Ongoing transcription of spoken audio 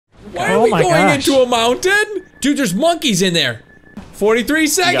Why are we going into a mountain? Dude, there's monkeys in there. 43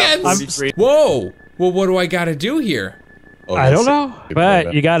 seconds. Whoa. Well, what do I gotta do here? Oh, I don't know,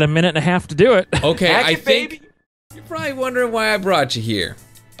 but you got a minute and a half to do it. Okay, I think you're probably wondering why I brought you here.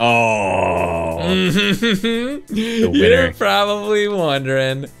 Oh. The winner. You're probably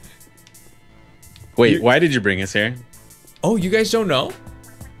wondering. Wait, why did you bring us here? Oh, you guys don't know?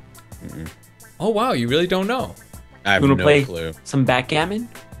 Oh, wow, you really don't know? I have no clue. Some backgammon?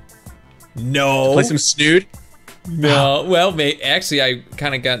 No. Play some snood? No. Well, mate, actually, I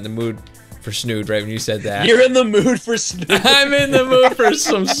kind of got in the mood for snood right when you said that. You're in the mood for snood. I'm in the mood for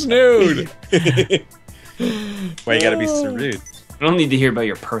some snood. Why you gotta be so rude? I don't need to hear about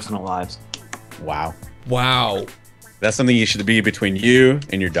your personal lives. Wow. Wow. That's something you should be between you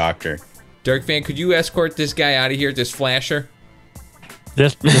and your doctor. Dark Fan, could you escort this guy out of here, this flasher?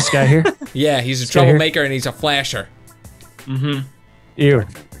 This guy here? Yeah, he's a troublemaker and he's a flasher. Mm-hmm. Ew.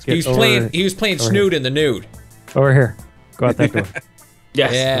 He was playing snood in the nude. Over here. Go out that door.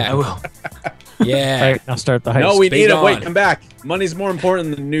 Yes, yeah. I will. Yeah. All right, I'll start the heist. No, we need him. Wait, come back. Money's more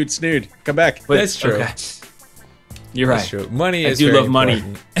important than nude snood. Come back. Wait, that's true. Okay. You're right. That's true. Money is I do love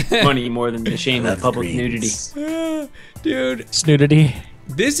important. money. Money more than the shame of public nudity. Dude. Snudity.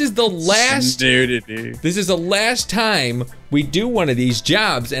 This is the last. Snudity. This is the last time we do one of these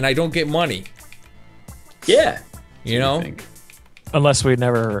jobs, and I don't get money. Yeah. You know. Unless we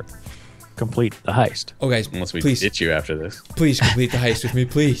never complete the heist. Oh, guys, unless we please ditch you after this. Please complete the heist with me,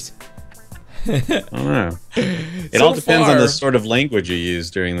 please. I don't know. It all depends on the sort of language you use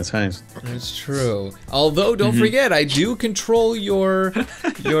during this heist. That's true. Although, don't forget, I do control your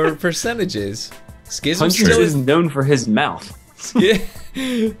percentages. Schism is known for his mouth.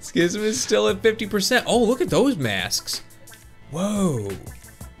 Schism is still at 50%. Oh, look at those masks. Whoa.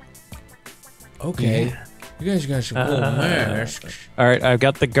 Okay. Yeah. You guys got some cool masks. All right, I've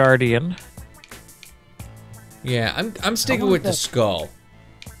got the Guardian. Yeah, I'm sticking with the skull.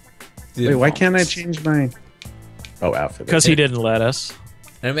 Wait, why can't I change my outfit? Because he didn't let us.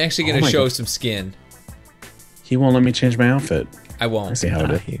 And I'm actually going to show some skin. He won't let me change my outfit. I won't. I see how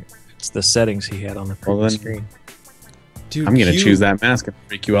it is. It's the settings he had on the previous screen. Dude, I'm going to choose that mask and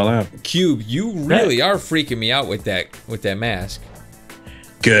freak you all out. Cube, you really are freaking me out with that mask.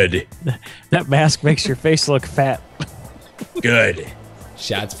 Good. That mask makes your face look fat. Good.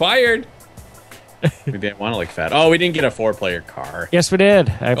 Shots fired. We didn't want to look fat. Oh, we didn't get a 4-player car. Yes, we did.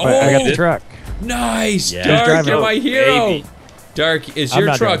 I got the truck. Nice. Yeah. Dark, you're my hero. Baby. Dark, it's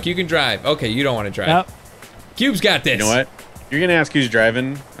your truck. You can drive. Okay, you don't want to drive. Yep. Cube's got this. You know what? You're going to ask who's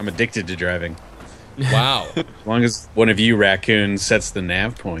driving. I'm addicted to driving. Wow. As long as one of you raccoons sets the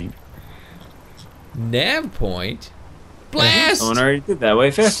nav point. Nav point? Blast! Someone already did that way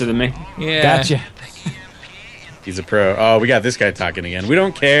faster than me. Yeah. Gotcha. He's a pro. Oh, we got this guy talking again. We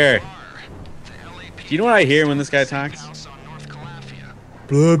don't care. Do you know what I hear when this guy talks?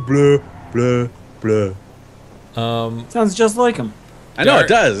 Blah, blah, blah, blah. Sounds just like him. I know it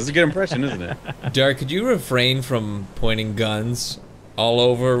does. It's a good impression, isn't it? Dark, could you refrain from pointing guns all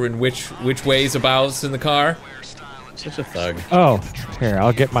over in which ways abouts in the car? Such a thug. Oh, here,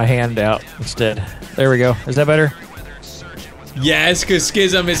 I'll get my hand out instead. There we go. Is that better? Yes, because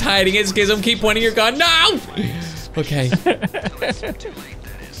Schism is hiding it. Schism, keep pointing your gun. No! Okay.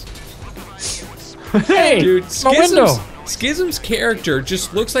 Hey, dude, my window. Schism's character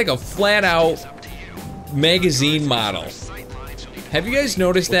just looks like a flat-out magazine model. Have you guys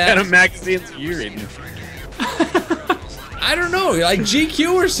noticed that? What kind of magazines are you reading? I don't know, like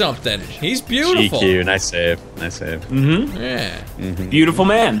GQ or something. He's beautiful. GQ, nice save. Nice save. Mm-hmm. Yeah. Mm-hmm. Beautiful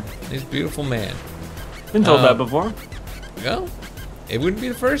man. He's a beautiful man. Been told that before. Well, it wouldn't be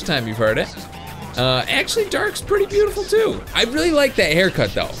the first time you've heard it. Actually, Dark's pretty beautiful too. I really like that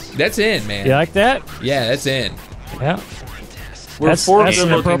haircut though. That's in, man. You like that? Yeah, that's in. Yeah. We're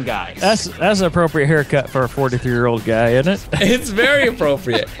forward-looking guys. That's an appropriate haircut for a 43-year-old guy, isn't it? It's very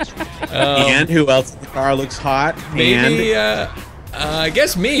appropriate. And who else in the car looks hot? Maybe, I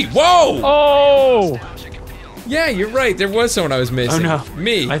guess me. Whoa! Oh! Yeah, you're right. There was someone I was missing. Oh no,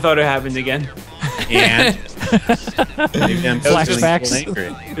 me. I thought it happened again. And flashbacks.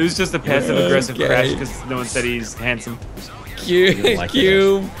 It was just a passive-aggressive crash because no one said he's handsome.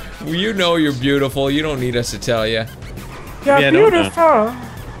 Cube, you know you're beautiful. You don't need us to tell you. You're beautiful.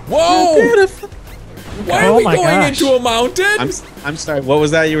 Whoa! You're beautiful. Why are we going into a mountain? I'm sorry. What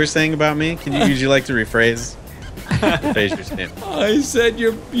was that you were saying about me? Can you usually like to rephrase your statement? I said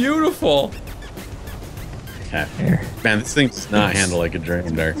you're beautiful. Okay. Man, this thing does not handle like a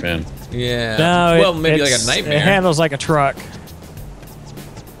dream, Dark Fan. Yeah. No, well, maybe like a nightmare. It handles like a truck.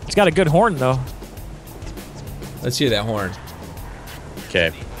 It's got a good horn though. Let's hear that horn.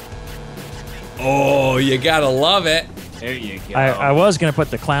 Okay. Oh, you gotta love it. There you go. I was gonna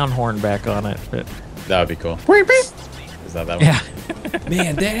put the clown horn back on it, but That would be cool. Is that one? yeah.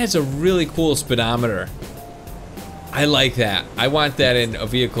 Man, that has a really cool speedometer. I like that. I want that in a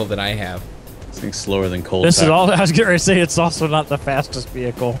vehicle that I have. This thing's slower than cold. This is all I was gonna say. It's also not the fastest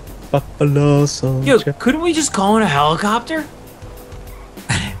vehicle. Buffalo Yo, couldn't we just call in a helicopter?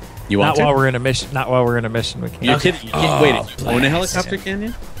 You want Not while we're in a mission. Not while we're in a mission. We can't. You can't, wait, blast. own a helicopter, can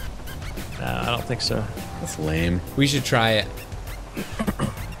you? No, I don't think so. That's lame. We should try it.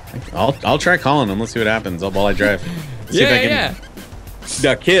 I'll try calling them. Let's see what happens while I drive. See if I can.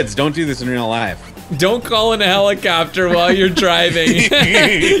 No, kids, don't do this in real life. Don't call in a helicopter while you're driving.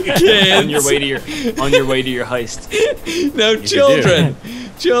 Kids. On your way to your heist. No,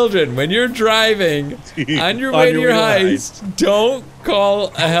 children, when you're driving on your way to your heist, don't call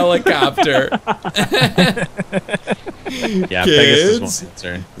a helicopter. Yeah, Kids, Pegasus won't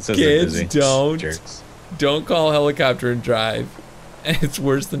answer. It says kids, they're busy. don't. Jerks. Don't call a helicopter and drive. It's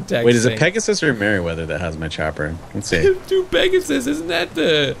worse than texting. Wait, is it Pegasus or Merryweather that has my chopper? Let's see. Dude, Pegasus, isn't that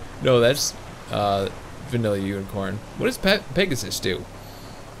the... No, that's Vanilla Unicorn. What does Pegasus do?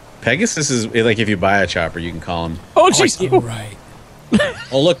 Pegasus is like if you buy a chopper, you can call him. Oh jeez. Right.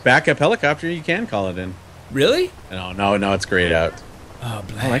 Oh, look, backup helicopter, you can call it in. Really? No, it's grayed out. Oh,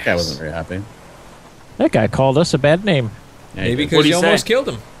 blast. Oh, that guy wasn't very happy. That guy called us a bad name. Yeah, Maybe he did. because you What'd he almost say? killed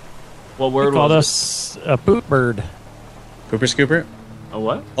him. What He word called was us a poop bird. Pooper Scooper. it? A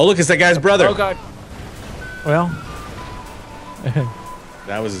what? Oh, look, it's that guy's brother. Oh god. Well,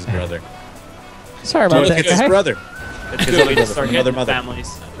 That was his brother. sorry Oh, about look, that it's his guy. brother. That's a good way to start Another getting mother.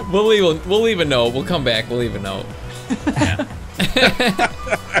 families. We'll leave a note. We'll come back. We'll leave a note.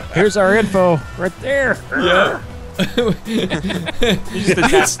 Here's our info right there. Yeah. Just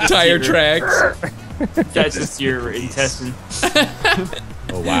attach this Tire to your- tracks. Attach this to your intestine.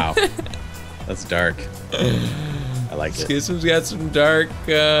 Oh, wow. That's dark. I like it. Skism's got some dark.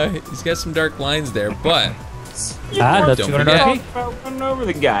 He's got some dark lines there, but That's Don't 200 forget. RP. About running over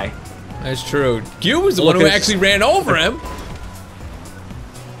the guy. that's true. Cube was the Look one who at- actually ran over him.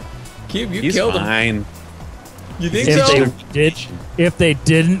 Cube, you He's killed him. fine. You think If so? if they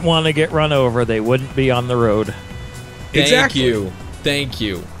didn't want to get run over, they wouldn't be on the road. Thank Exactly. you. Thank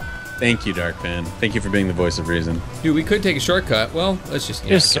you. Thank you, Dark Fan. Thank you for being the voice of reason. Dude, we could take a shortcut. Well, let's just.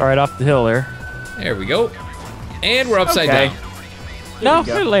 Just right off the hill there. There we go. And we're upside Okay. down. No, we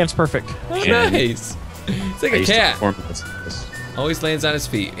go. it lands perfect. Oh, Yeah. nice. It's like I a used to cat. perform this. Always lands on his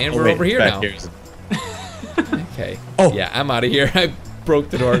feet. And Oh, we're wait, over here back now. here. Okay. Oh. Yeah, I'm out of here. I broke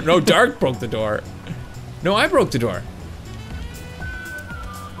the door. No, Dark broke the door. No, I broke the door.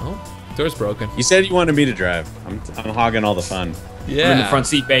 Oh, door's broken. You said you wanted me to drive. I'm hogging all the fun. Yeah. I'm in the front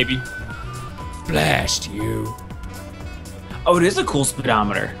seat, baby. Blast you. Oh, it is a cool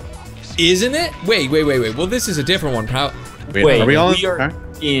speedometer. Isn't it? Wait. Well, this is a different one. Wait, are we all in we the are car?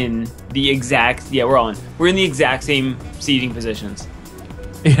 in the exact. Yeah, we're all in. We're in the exact same seating positions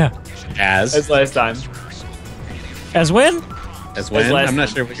Yeah. As last time. As when? as when? last I'm not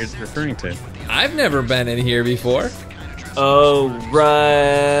time. sure what you're referring to. I've never been in here before. Oh I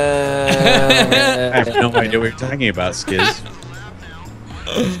right. have no idea what you're talking about, Skiz.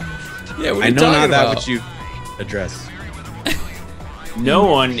 Yeah, what are I you know talking not that about? what you address. No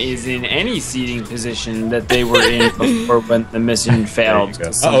one is in any seating position that they were in before when the mission failed.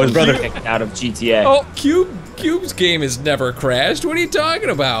 go. Someone his brother. kicked out of GTA. Oh, Cube's game has never crashed. What are you talking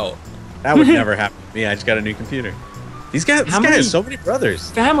about? That would never happen to me. I just got a new computer. This guy many- has so many brothers.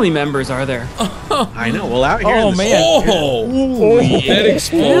 Family members are there? I know. Well, out here. Oh, in the man. Oh, that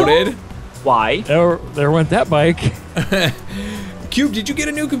exploded. Why? There went that bike. Cube, did you get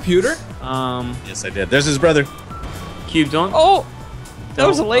a new computer? Yes, I did. There's his brother. Cube, don't. Oh, that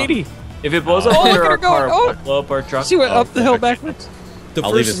was a don't- lady. If it blows up Oh, under look at our her go. car, Oh. will it blow up our truck? She went Oh, up the hill perfect. backwards. The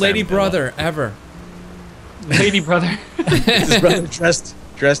I'll leave first his lady family brother ever. Lady brother. His brother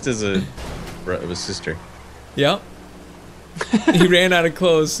dressed as a sister. Yep. He ran out of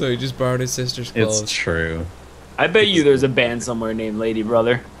clothes, so he just borrowed his sister's clothes. It's true. I bet you there's a band somewhere named Lady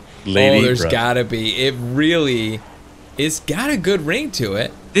Brother. Lady there's brother. gotta be. It's got a good ring to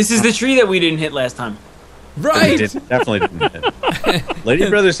it. This is the tree that we didn't hit last time. We Right. definitely didn't hit. Lady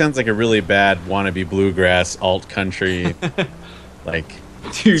Brother sounds like a really bad wannabe bluegrass alt country, like.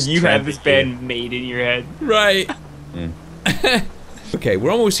 Dude, you have this Strategy. band made in your head. Right. Okay,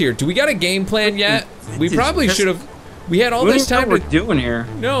 we're almost here. Do we got a game plan yet? We probably should have. We had all this time we're to. doing here.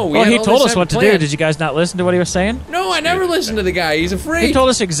 No, we Well, had he all told this us time what to plan. do. Did you guys not listen to what he was saying? No, I never listened to the guy. He's a He freak. told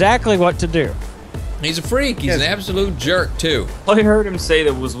us exactly what to do. He's a freak. He's an absolute jerk too. All I heard him say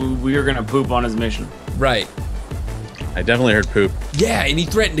that was we were gonna poop on his mission. Right. I definitely heard poop. Yeah, and he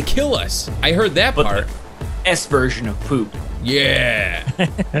threatened to kill us. I heard that But part. the S version of poop. Yeah.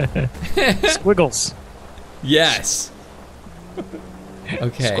 Squiggles. Yes.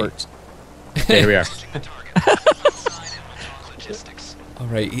 Okay. Squirts. Okay, here we are. All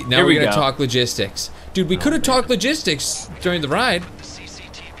right, now Here we're we gonna go. talk logistics. Dude, we could have talked logistics during the ride.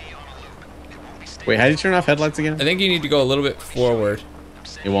 Wait, how do you turn off headlights again? I think you need to go a little bit forward.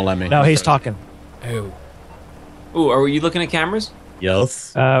 It won't let me. No, he's talking. Oh. Ooh, are you looking at cameras?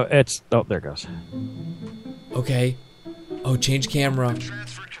 Yes. It's oh, there it goes. Okay. Oh, change camera.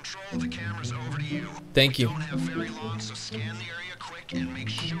 Thank you.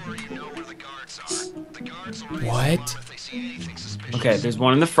 What? Okay, there's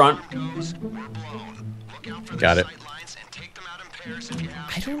one in the front. Got it.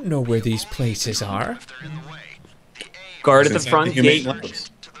 I don't know where these places are. Guard at the Inside front Humane gate.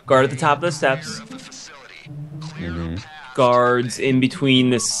 Labs. Guard at the top of the steps. Guards in between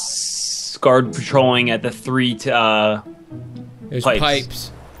this guard patrolling at the three There's Pipes.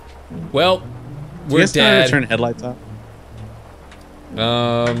 pipes. Well, Do you we're guys know how to dead. turn headlights off?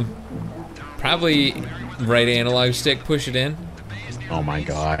 Probably right analog stick, push it in. Oh my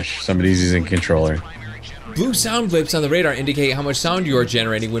gosh. Somebody's using controller. Blue sound blips on the radar indicate how much sound you are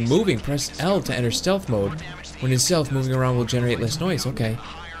generating when moving. Press L to enter stealth mode. When in stealth, moving around will generate less noise. Okay.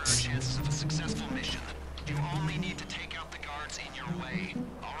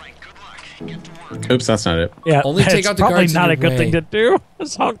 Oops, that's not it. Yeah, Only take it's out the probably guards in not your a good way. thing to do.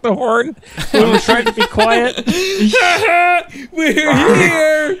 Let's honk the horn when we're trying to be quiet. We're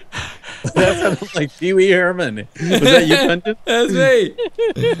here. That sounded like Pee Wee Herman. Was that you, Pungence? That's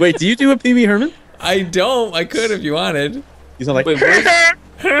me. Wait, do you do a Pee Wee Herman? I don't. I could if you wanted. You sound like. Wait, where's,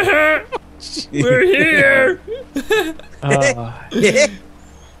 We're here. Uh,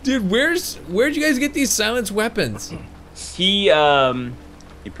 Dude, where'd you guys get these silenced weapons? he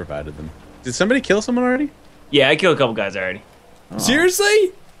He provided them. Did somebody kill someone already? yeah, I killed a couple guys already.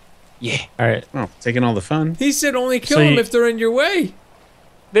 Seriously? Yeah. all right. Oh, taking all the fun. He said only kill So them you- if they're in your way.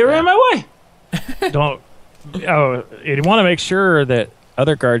 They were in my way. Don't. Oh, you want to make sure that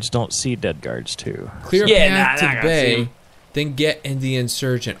other guards don't see dead guards too. Clear a Yeah, path nah, to nah, the I see bay, 'em. then get in the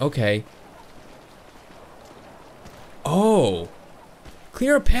insurgent. Okay. Oh.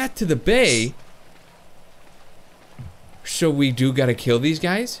 Clear a path to the bay. So we do gotta kill these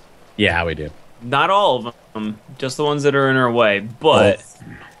guys? Yeah, we do. Not all of them, just the ones that are in our way. But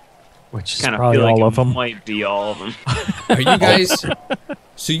Which is kind of probably feel like all it of them. might be all of them. Are you guys...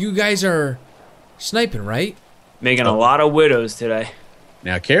 So you guys are sniping, right? Making a lot of widows today.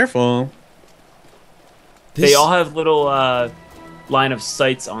 Now, careful. They all have little line of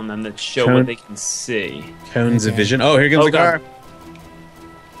sights on them that show Cone- what they can see. Cones of Okay. vision. Oh, here comes Oh, the car. God.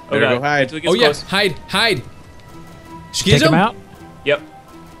 Better Okay, go hide. until it gets Oh yeah, close. hide. Take Schism? them out. Yep.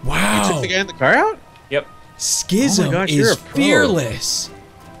 Wow. You took the guy in the car out? Yep. Schism Oh my gosh, you're is a pro. fearless.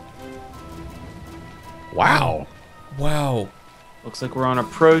 Wow. Wow. Looks like we're on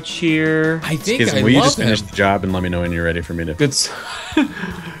approach here. I think Schism, I will you love just him. finish the job and let me know when you're ready for me to... Good.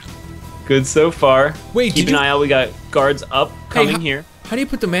 Good so far. Wait, Keep did an you... eye out. We got guards up coming how- here. How do you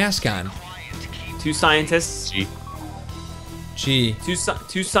put the mask on? 2 scientists. Gee. Gee. Two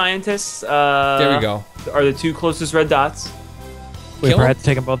scientists. There we go. Are the 2 closest red dots? We Kill probably 'em? have to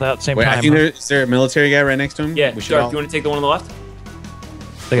take them both out at the same Wait, time. I think is there a military guy right next to him? Yeah. We should Darth, all... do you want to take the one on the left?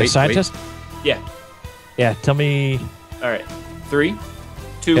 They got wait, a scientist. Yeah. Yeah, tell me. All right. 3,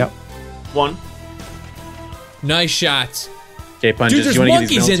 2, Yep. 1. Nice shots. Okay, Pungence, Dude, you want to get these there's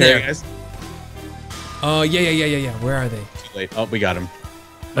monkeys in military there. guys? Yeah. Where are they? Too late. Oh, we got him.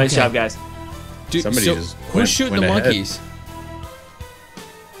 Nice Okay. job, guys. Dude, Somebody so just who's went- shooting went the ahead. monkeys?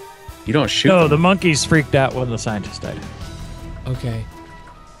 You don't shoot No, them. the monkeys freaked out when the scientist died. Okay.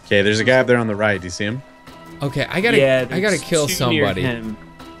 Okay, there's a guy up there on the right. Do you see him? Okay, I gotta there's kill 2 near somebody. him.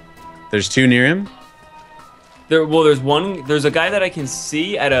 There's 2 near him? There's one. There's a guy that I can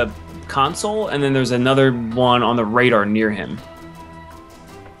see at a console, and then there's another one on the radar near him.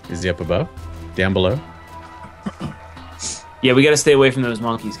 Is he up above? Down below? Yeah, we got to stay away from those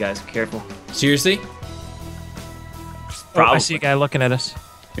monkeys, guys. Careful. Seriously? Oh, I Probably. see a guy looking at us.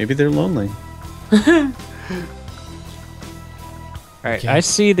 Maybe they're lonely. All right, Okay. I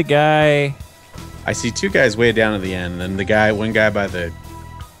see the guy. I see 2 guys way down at the end, and then one guy by the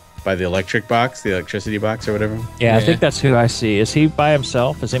electric box, the electricity box or whatever. Yeah, I Yeah. think that's who I see. Is he by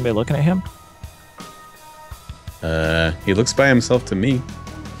himself? Is anybody looking at him? He looks by himself to me.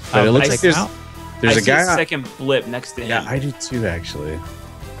 But Oh, it looks take like him there's out? there's I a see guy. a second blip next to him. Yeah, I do too, actually.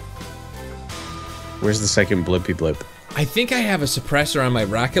 Where's the second blippy blip? I think I have a suppressor on my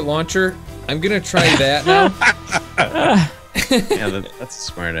rocket launcher. I'm gonna try that now. that's a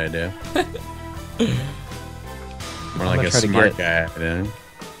smart idea. More I'm like a gonna try to smart get- guy idea.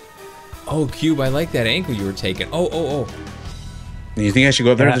 Oh, Cube, I like that angle you were taking. Oh. You think I should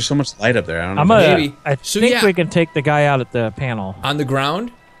go up there? Yeah. There's so much light up there. I don't know. Maybe. I So, think yeah. we can take the guy out at the panel. On the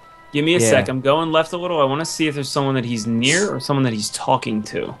ground? Give me a Yeah. sec. I'm going left a little. I want to see if there's someone that he's near or someone that he's talking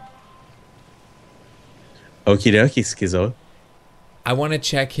to. Okie dokie, Schizo. I want to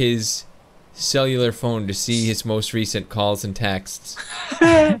check his cellular phone to see his most recent calls and texts.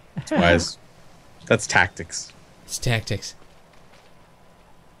 That's wise. That's tactics. His tactics.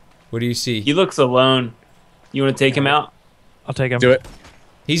 What do you see? He looks alone. You want to take him out? I'll take him. Do it.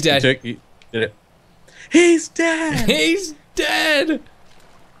 He's dead. You did it. He's dead. He's dead.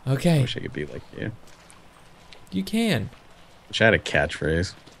 I Okay, wish I could be like you. you can. Wish I had a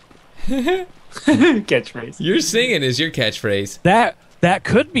catchphrase. Catchphrase. Your singing is your catchphrase. That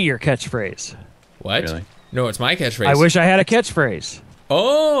could be your catchphrase. What? Really? No, it's my catchphrase. I wish I had a catchphrase.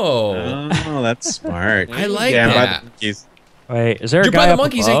 Oh, Oh, that's smart. I like yeah, that. by the monkeys. Wait, is there a You're by guy the up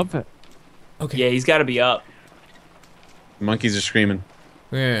monkeys, above? okay. Yeah, he's got to be up. The monkeys are screaming.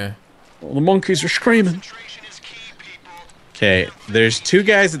 Yeah. Well, the monkeys are screaming. Okay, there's two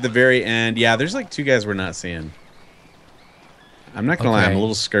guys at the very end. Yeah, there's like two guys we're not seeing. I'm not gonna lie, I'm Okay. a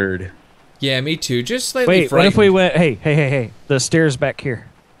little scared. Yeah, me too. Just slightly Wait, what frightened. if we went? Hey! The stairs back here.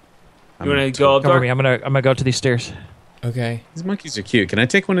 You want to go up Cover there? me. I'm gonna go to these stairs. Okay. These monkeys are cute. Can I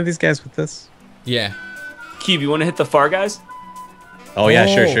take one of these guys with us? Yeah. Cube, you want to hit the far guys? Oh yeah,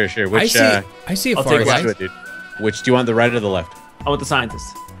 sure. I Which see. I see a I'll far take guy. do it, dude. Which do you want, the right or the left? I want the scientist.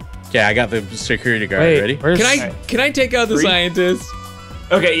 Okay, I got the security guard. Wait, Ready? where's? Can I take out the Three. scientist?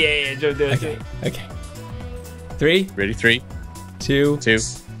 Okay, yeah. Do it. Okay. Okay. 3, Ready? 3, 2, 2.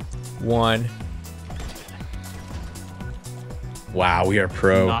 1. Wow, we are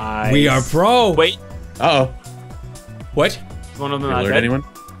pro. Nice. We are pro. Wait, Uh oh. What? is one of them Did I not alert dead? anyone?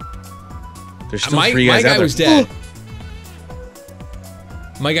 There's still My 3 guys guy out there. was dead.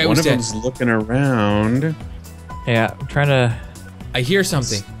 My guy One was of dead. them's looking around. Yeah, I'm trying to. I hear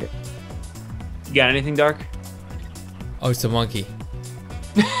something. You got anything, Dark? Oh, it's a monkey.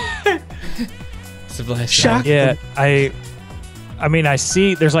 It's a blast. Shock. Yeah, I mean, I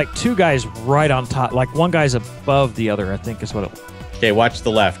see. There's like two guys right on top. Like one guy's above the other. I think is what it. Okay, watch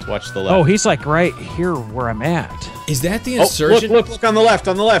the left. Watch the left. Oh, he's like right here where I'm at. Is that the Oh, insurgent? look on the left,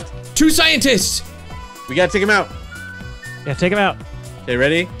 on the left. 2 scientists. We gotta take him out. Yeah, take him out. Okay,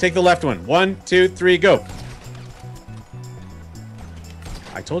 ready? Take the left one. 1, 2, 3, go.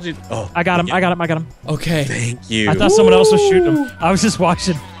 I told you. Oh, I got him. I got him. Okay. thank you. I thought someone else was shooting him. I was just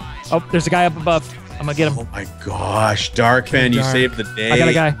watching. Oh, there's a guy up above. I'm gonna get him. Oh my gosh, Dark fan, you Dark. saved the day. I got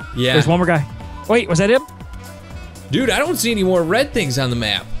a guy. Yeah. There's one more guy. Wait, was that him? Dude, I don't see any more red things on the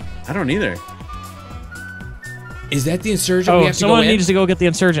map. I don't either. Is that the insurgent we Oh, have to go someone in? needs to go get the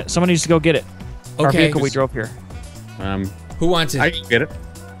insurgent. Someone needs to go get it. Our Okay. vehicle we drove here. Who wants it? I can get it.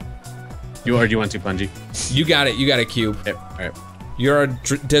 Do you want to, Punji? You got it. You got a cube. Yep. All right. You're our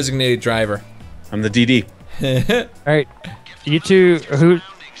designated driver. I'm the DD. All right, you two.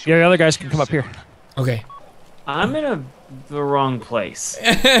 Yeah, the other guys can come up here. Okay. I'm in the wrong place.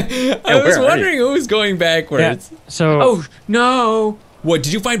 I was where are wondering who was going Yeah. backwards. So, Oh no! What,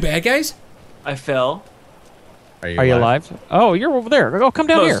 did you find bad guys? I fell. are you alive? Oh, you're over there. Oh, come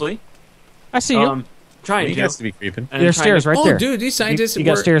down here. Mostly. I see you. Trying He to. has to be creeping. And There's trying stairs to- right Oh, there. dude, these scientists You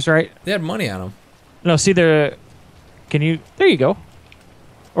got were- stairs, right? They had money on them. No, see the. Can you? There you go.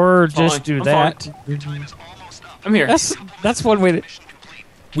 Or just Fine. do I'm that. I'm here. That's one way to.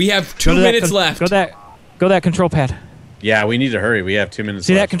 We have Go 2 to that minutes left. Go that control pad. Yeah, we need to hurry. We have 2 minutes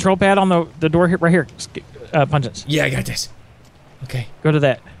See that left. control pad on the door here, right here. Pungence. Yeah, I got this. Okay. Go to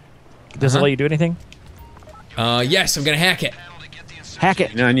that. Does it Uh-huh. let you do anything? Yes, I'm gonna hack it. Hack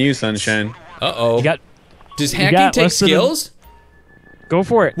it. On you, Sunshine. Uh-oh. You got. Does you hacking got take less than a- skills? Go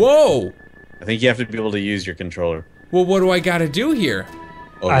for it. Whoa. I think you have to be able to use your controller. Well, what do I gotta do here?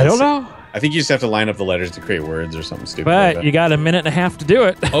 Oh, I don't know, I think you just have to line up the letters to create words or something stupid. but like you got a minute and a half to do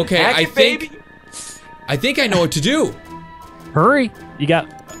it. Okay, Hack I it, think baby. I think I know what to do. Hurry. You got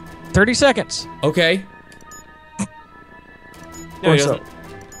 30 seconds. Okay. No, Or he so. doesn't.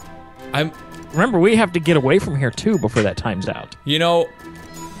 I'm Remember, we have to get away from here too before that time's out. you know,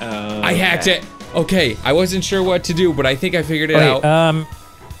 I hacked it. Okay, I wasn't sure what to do, but I think I figured it out.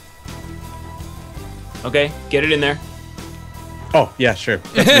 Okay, get it in there. Oh, yeah, sure.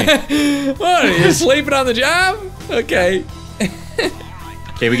 That's me. What, you're sleeping on the job? Okay.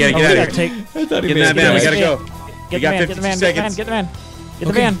 Okay, we gotta Oh, get we out gotta of here. take. I thought he Get in that made van. We it. gotta go. Get We got the van. Get 52 the van. seconds. Get the van. Get the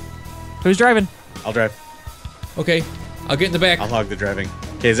Okay. van. Who's driving? I'll drive. Okay, I'll get in the back. I'll hog the driving.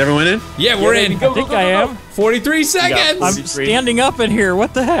 Okay, is everyone in? Yeah, we're in. I think I am. 43 seconds. I'm standing up in here.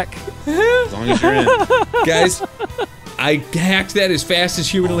 What the heck? As long as you're in. Guys, I hacked that as fast as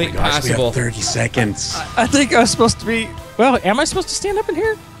humanly Gosh, we possible. have 30 seconds. I think I was supposed to be. Well, am I supposed to stand up in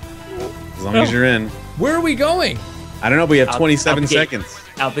here? As long as you're in. Where are we going? I don't know, but we have Out 27 the gate. seconds.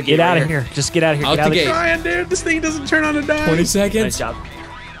 Out the gate. Get out right of here. Just get out of here. Out Get out the of gate. Trying, dude. This thing doesn't turn on a dime. 20 Nice seconds. job.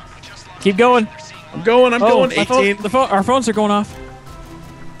 Keep going. I'm going. I'm going. my phone- 18. our phones are going off.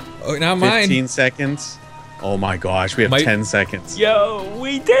 Oh, not mine. 15 seconds. Oh my gosh, we have 10 seconds. Yo,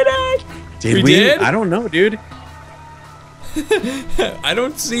 we did it. Did we did? I don't know, dude. I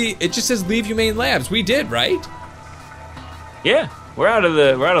don't see. It just says leave Humane Labs. We did, right? Yeah, we're out of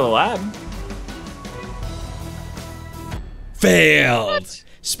the lab. Failed.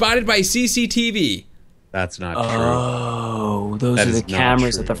 Spotted by CCTV. That's not Oh, those That are is the not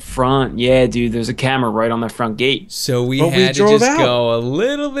cameras true. at the front. Yeah, dude, there's a camera right on the front gate. So we But we had to drove just out. go a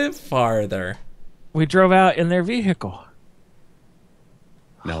little bit farther. We drove out in their vehicle.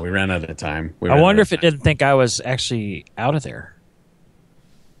 true. No, we ran out of time. I wonder if it didn't think I was actually out of there.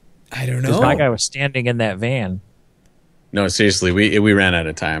 I don't Because know. my guy was standing in that van. No, seriously, we ran out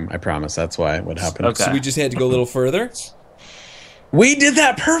of time. I promise. That's why what happened. Okay. So we just had to go a little further. We did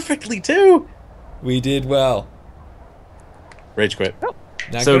that perfectly too. We did well. Rage quit.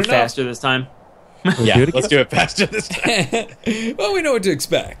 Not So good faster this time. Yeah, do it let's do it faster this time. enough. Well, we know what to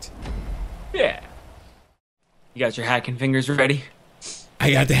expect. Yeah. You got your hacking fingers ready?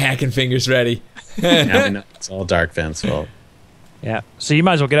 I got the hacking fingers ready. Now we know it's all Dark Fence fault. Yeah. So you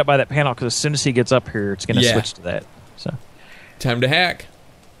might as well get up by that panel because as soon as he gets up here, it's going to Yeah. switch to that. So Time to hack.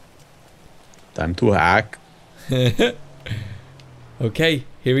 Time to hack. Okay,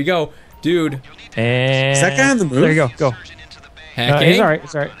 here we go. Dude, and Is that guy on the move? There you go. Go. hacking. He's all right.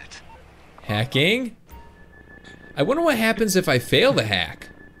 It's all right. Hacking. I wonder what happens if I fail the hack.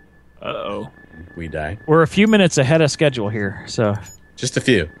 Uh-oh. We die. We're a few minutes ahead of schedule here. So Just a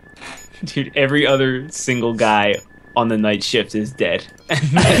few. Dude, every other single guy on the night shift is dead.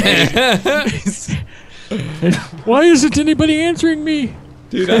 why isn't anybody answering me?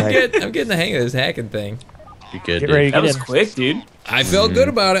 Dude, I'm getting the hang of this hacking thing. You good? Get dude. ready to That get was in. quick, dude. I felt good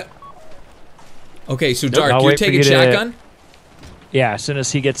about it. Okay, so Dark, I'll you're wait for taking you to- shotgun? Yeah. As soon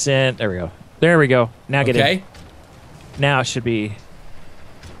as he gets in, there we go. There we go. Now get Okay. in. Now it should be.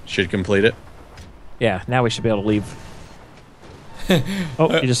 Should complete it. Yeah. Now we should be able to leave.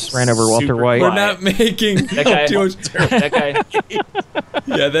 Oh, you just ran over Walter Super White. We're quiet. not making That guy, too much- that guy.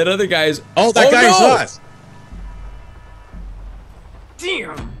 Yeah, that other guy's. Oh, that guy no! saw us.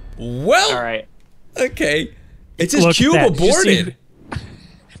 Damn. Well, All right. okay. It says Look at cube that. Did you see- aborted.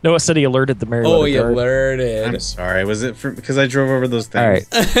 No, it said he alerted the Meriwether Oh, you guard. I'm alerted. sorry. Was it because I drove over those things? All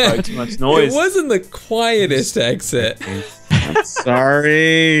right. Probably too much It noise. wasn't the quietest exit. I'm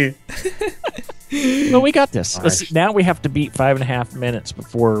sorry. Well, we got this. Gosh. Now we have to beat 5.5 minutes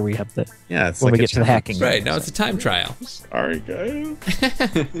before we have to. Yeah, it's When like we a get to the challenge. hacking. Right, now it's a time trial. Sorry,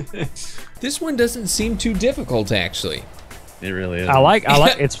 guys. This one doesn't seem too difficult, actually. It really is. I like.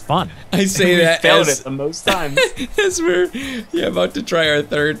 It's fun. I say We that failed as, it the most times. as we're about to try our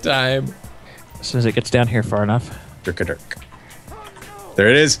third time. As soon as it gets down here far enough. Dirk. There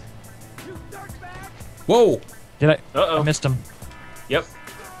it is. Whoa! Did I? Uh-oh. I missed him. Yep.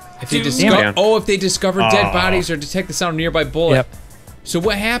 If they Damn discover, it. if they discover dead Oh. bodies or detect the sound of nearby bullet. Yep. So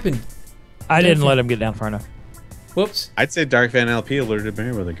what happened? I didn't let him get down far enough. Whoops! I'd say Dark Van LP alerted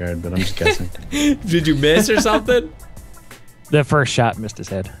Meriwether guard, but I'm just guessing. Did you miss or something? The first shot missed his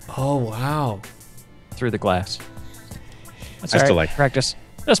head Oh wow! through the glass. That's I all still right. like- practice.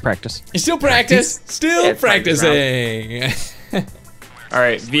 Just practice. Still practice. Still Yeah, practice practicing. All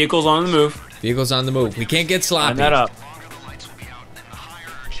right. Vehicles on the move. Vehicles on the move. We can't get sloppy. Line that up.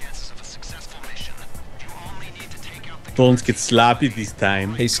 Don't get sloppy this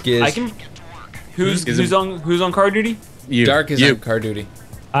time. Hey Skiz. I can. Who's Is it- who's on car duty? You, Dark is you. on car duty.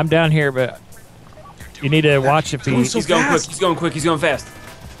 I'm down here, but you need to watch if he. Going so He's going fast. quick. He's going quick. He's going fast.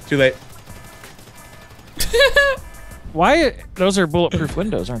 Too late. Why? Those are bulletproof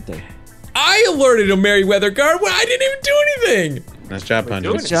windows, aren't they? I alerted a Meriwether guard when I didn't even do anything. Nice job, Doing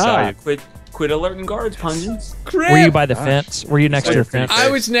Pungence. it. job. Saw you. Quit alerting guards, Pungence. Crap. Were you by the fence? Were you next to the fence? I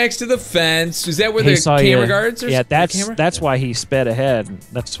was next to the fence. Is that where He the saw camera you. guards are? Yeah, the camera? that's why he sped ahead.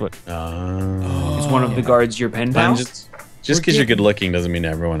 That's what. Is one of the guards your pen pal? Pungence. Just because you're good looking doesn't mean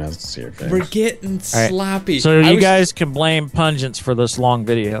everyone has to see your face. We're getting right. sloppy. So I you was- guys can blame Pungence for this long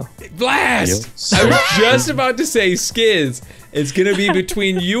video. blast. Yep. I was just about to say, Skiz, it's gonna be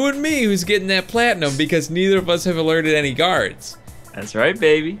between you and me who's getting that platinum because neither of us have alerted any guards. That's right,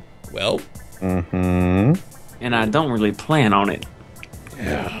 baby. Well, Mm-hmm. And I don't really plan on it.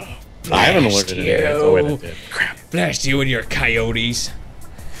 I haven't alerted it yet. Oh, wait, I did. Crap. Blast you and your coyotes.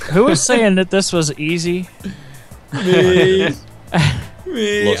 Who was saying that this was easy? Me.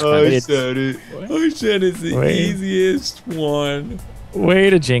 Me. I said it. I said it's the easiest one. Way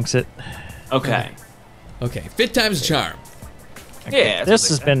to jinx it. Okay. Okay, 5th time's a charm. Yeah. This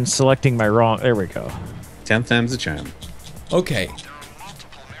has been selecting my wrong. There we go. 10th time's the charm. Okay.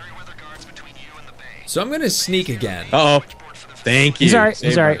 So I'm gonna sneak again. Uh oh. Thank you. He's alright. Saved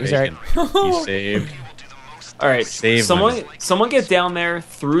He's my alright. He's alright. bacon. You saved. All right. Save Someone get down there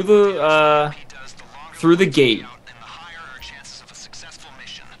through the gate.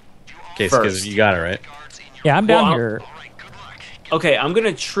 Okay, First. Skiz, you got it right. Yeah, I'm down Well, here. Okay, I'm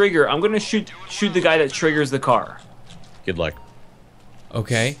gonna trigger. I'm gonna shoot the guy that triggers the car. Good luck.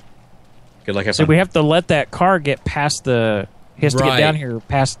 Okay. Good luck. Have So fun. we have to let that car get past the. He has to Right. get down here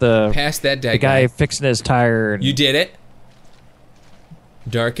past the Past that dead guy guy. fixing his tire. And, You did it.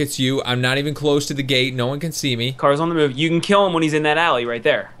 Dark, it's you. I'm not even close to the gate. No one can see me. Car's on the move. You can kill him when he's in that alley right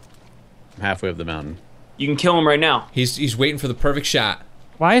there. I'm halfway up the mountain. You can kill him right now. He's waiting for the perfect shot.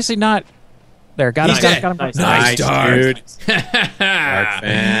 why is he not? There, got him. He's Got dead. him. Got him. Nice. Nice, Dark. dude. Dark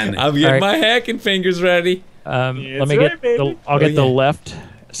fan. I'm getting Alright. my hacking fingers ready. Let me right, get. baby. I'll get the yeah. left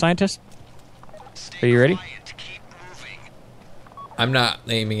scientist. Are you ready? I'm not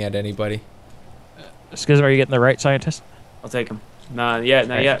aiming at anybody. Excuse me, are you getting the right scientist? I'll take him. Not yet.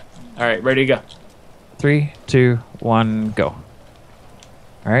 Not yet. All right, ready to go. 3, 2, 1, go. All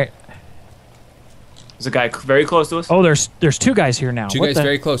right. There's a guy very close to us. Oh, there's 2 guys here now. Two What guys the-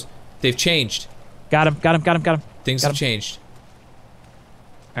 very close. They've changed. Got him. Got him. Got him. Got him. Things Got have him. changed.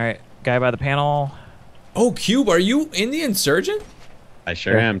 All right, guy by the panel. Oh, Cube, are you in the Insurgent? I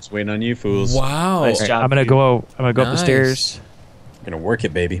sure am. Just waiting on you fools. Wow. Nice All right, job, I'm gonna dude. go. I'm gonna go up the Nice. stairs. Gonna work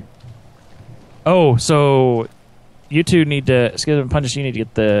it, baby. Oh, so you two need to. Excuse me, Pungence. You need to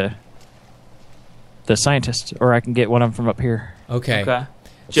get the scientist, or I can get one of them from up here. Okay. Okay.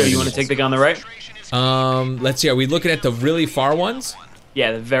 Joe, you want to take the guy on the right? Let's see. Are we looking at the really far ones?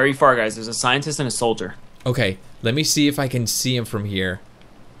 Yeah, the very far guys. There's a scientist and a soldier. Okay. Let me see if I can see him from here.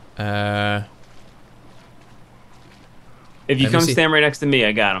 If you Let me come see. stand right next to me,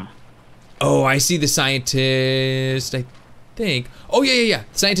 I got him. Oh, I see the scientist. I think. Oh, yeah.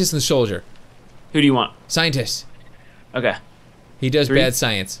 Scientist and the soldier. Who do you want? Scientist. Okay. He does 3, bad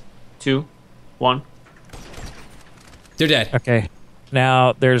science. 2, 1. They're dead. Okay.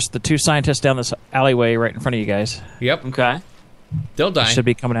 Now there's the 2 scientists down this alleyway right in front of you guys. Yep. Okay. They'll die. Should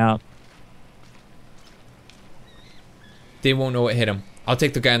be coming out. They won't know what hit them. I'll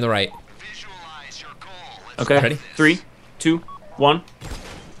take the guy on the right. Okay. Ready? 3, 2, 1.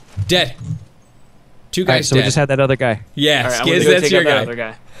 Dead. 2 All right, guys so dead. we just had that other guy. Yeah, All right, I'm gonna Skiz, go that's take your out that guy. other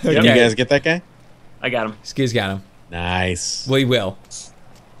guy. Did Okay. you guys get that guy? I got him. Skiz got him. Nice. We will.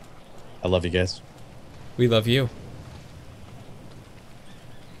 I love you guys. We love you.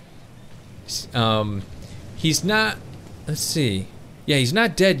 He's not. Let's see. Yeah, he's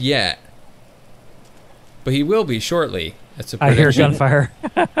not dead yet, but he will be shortly. That's a I hear prediction. gunfire.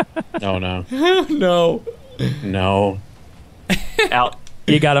 No, no, No. no. Out.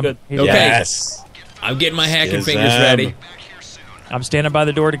 You got him. Good. He's Okay. dead. Yes. I'm getting my hacking Yes, fingers I'm- ready. I'm standing by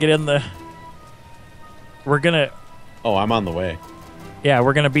the door to get in the. We're gonna. Oh, I'm on the way. Yeah,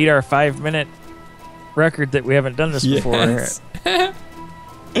 we're gonna beat our 5-minute record that we haven't done this before. Yes.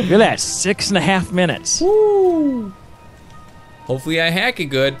 Look at that, 6.5 minutes. Woo. Hopefully I hack it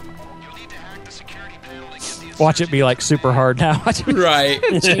good. Watch it be like super hard now. Watch it-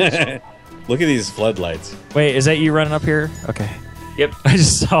 Right. Look at these floodlights. Wait, is that you running up here? Okay. Yep. I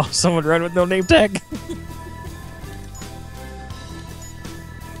just saw someone run with no name tag.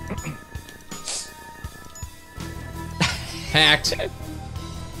 Hacked.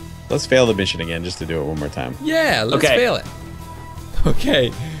 Let's fail the mission again just to do it one more time. Yeah, let's Okay. fail it. Okay.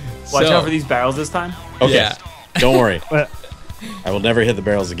 Watch so, out for these barrels this time. Okay. Yeah. Don't worry. Well, I will never hit the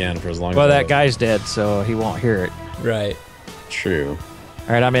barrels again for as long as I that live. guy's dead, so he won't hear it. Right. True.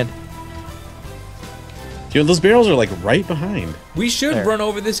 All right, I'm in. Dude, those barrels are like right behind. We should There. run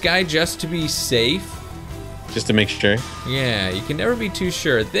over this guy just to be safe. Just to make sure. Yeah, you can never be too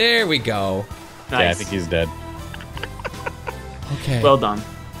sure. There we go. Nice. Yeah, I think he's dead. Okay. Well done.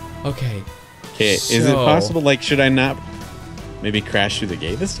 Okay. Okay, is it So- possible, like, should I not maybe crash through the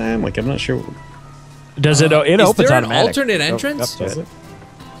gate this time? Like, I'm not sure. Does it? It is opens there an automatic. alternate Go entrance? up to Does it?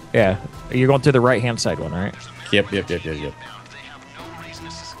 Yeah, you're going through the right-hand side one, right? Yep.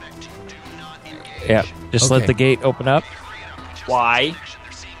 Yeah. Just let Okay. the gate open up. Why?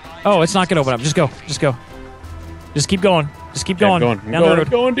 Oh, it's not gonna open up. Just go. Just go. Just keep going. Just keep Yeah, going. I'm Down the going. road. I'm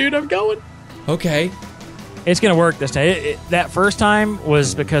going, dude. I'm going. Okay. It's gonna work this time. That first time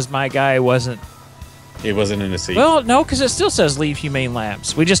was because my guy wasn't. It wasn't in a seat. Well, no, because it still says leave Humane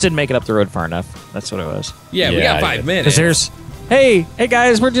Labs. We just didn't make it up the road far enough. That's what it was. Yeah, we Yeah, got 5 yeah. minutes. Because hey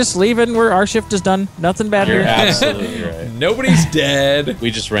guys, we're just leaving. Our shift is done. Nothing bad You're here. absolutely right. Nobody's dead. We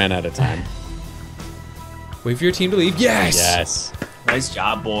just ran out of time. Wait for your team to leave. Yes. Yes. Nice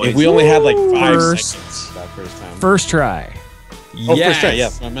job, boys. If we only had like 5 First- seconds that first time. First try. Oh, Yes. first try. Yeah,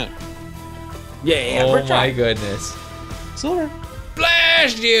 that's what I meant. yeah, Oh we're my trying. goodness. Silver.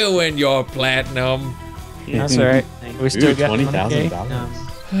 Blast you and your platinum. That's all right. We still Ooh, got $20,000.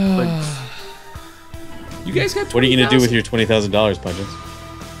 You guys got 20,000? What are you gonna do with your $20,000, Pungence?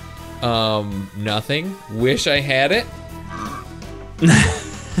 Nothing. Wish I had it.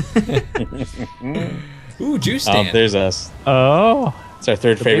 Ooh, juice Oh, stand. there's us. Oh, It's our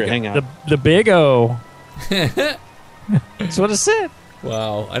third favorite hangout. the big O. That's what it said.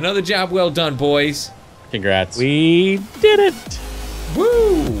 Wow, another job well done, boys. Congrats. We did it.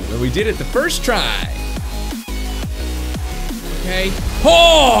 Woo! And we did it the first try. Okay.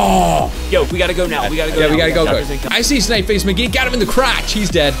 Oh! Yo, we gotta go now. We gotta go. Yeah, now. we gotta go. got Go. everything covered. I see Snipe Face McGee. Got him in the crotch. He's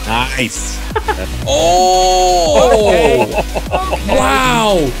dead. Nice. Oh!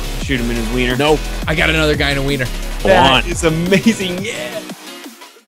 Wow! Shoot him in his wiener. Nope. I got another guy in a wiener. Come on. That is amazing. Yeah.